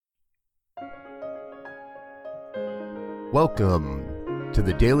Welcome to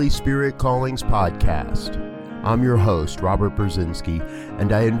the Daily Spirit Callings podcast. I'm your host, Robert Brzezinski,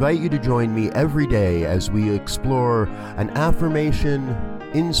 and I invite you to join me every day as we explore an affirmation,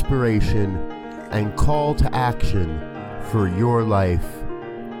 inspiration, and call to action for your life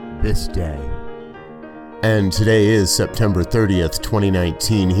this day. And today is September 30th,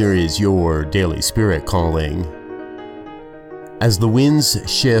 2019. Here is your Daily Spirit Calling. As the winds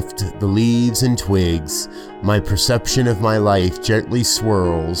shift the leaves and twigs, my perception of my life gently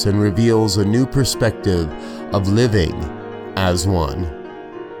swirls and reveals a new perspective of living as one.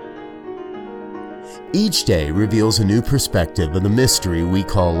 Each day reveals a new perspective of the mystery we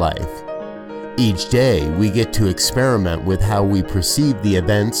call life. Each day we get to experiment with how we perceive the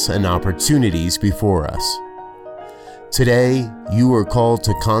events and opportunities before us. Today, you are called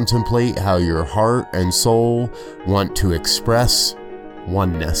to contemplate how your heart and soul want to express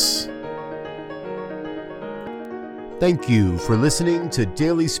oneness. Thank you for listening to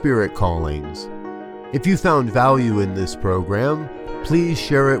Daily Spirit Callings. If you found value in this program, please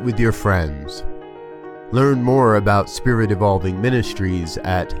share it with your friends. Learn more about Spirit Evolving Ministries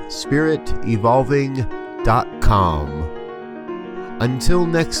at spiritevolving.com. Until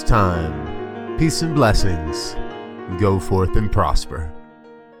next time, peace and blessings. Go forth and prosper.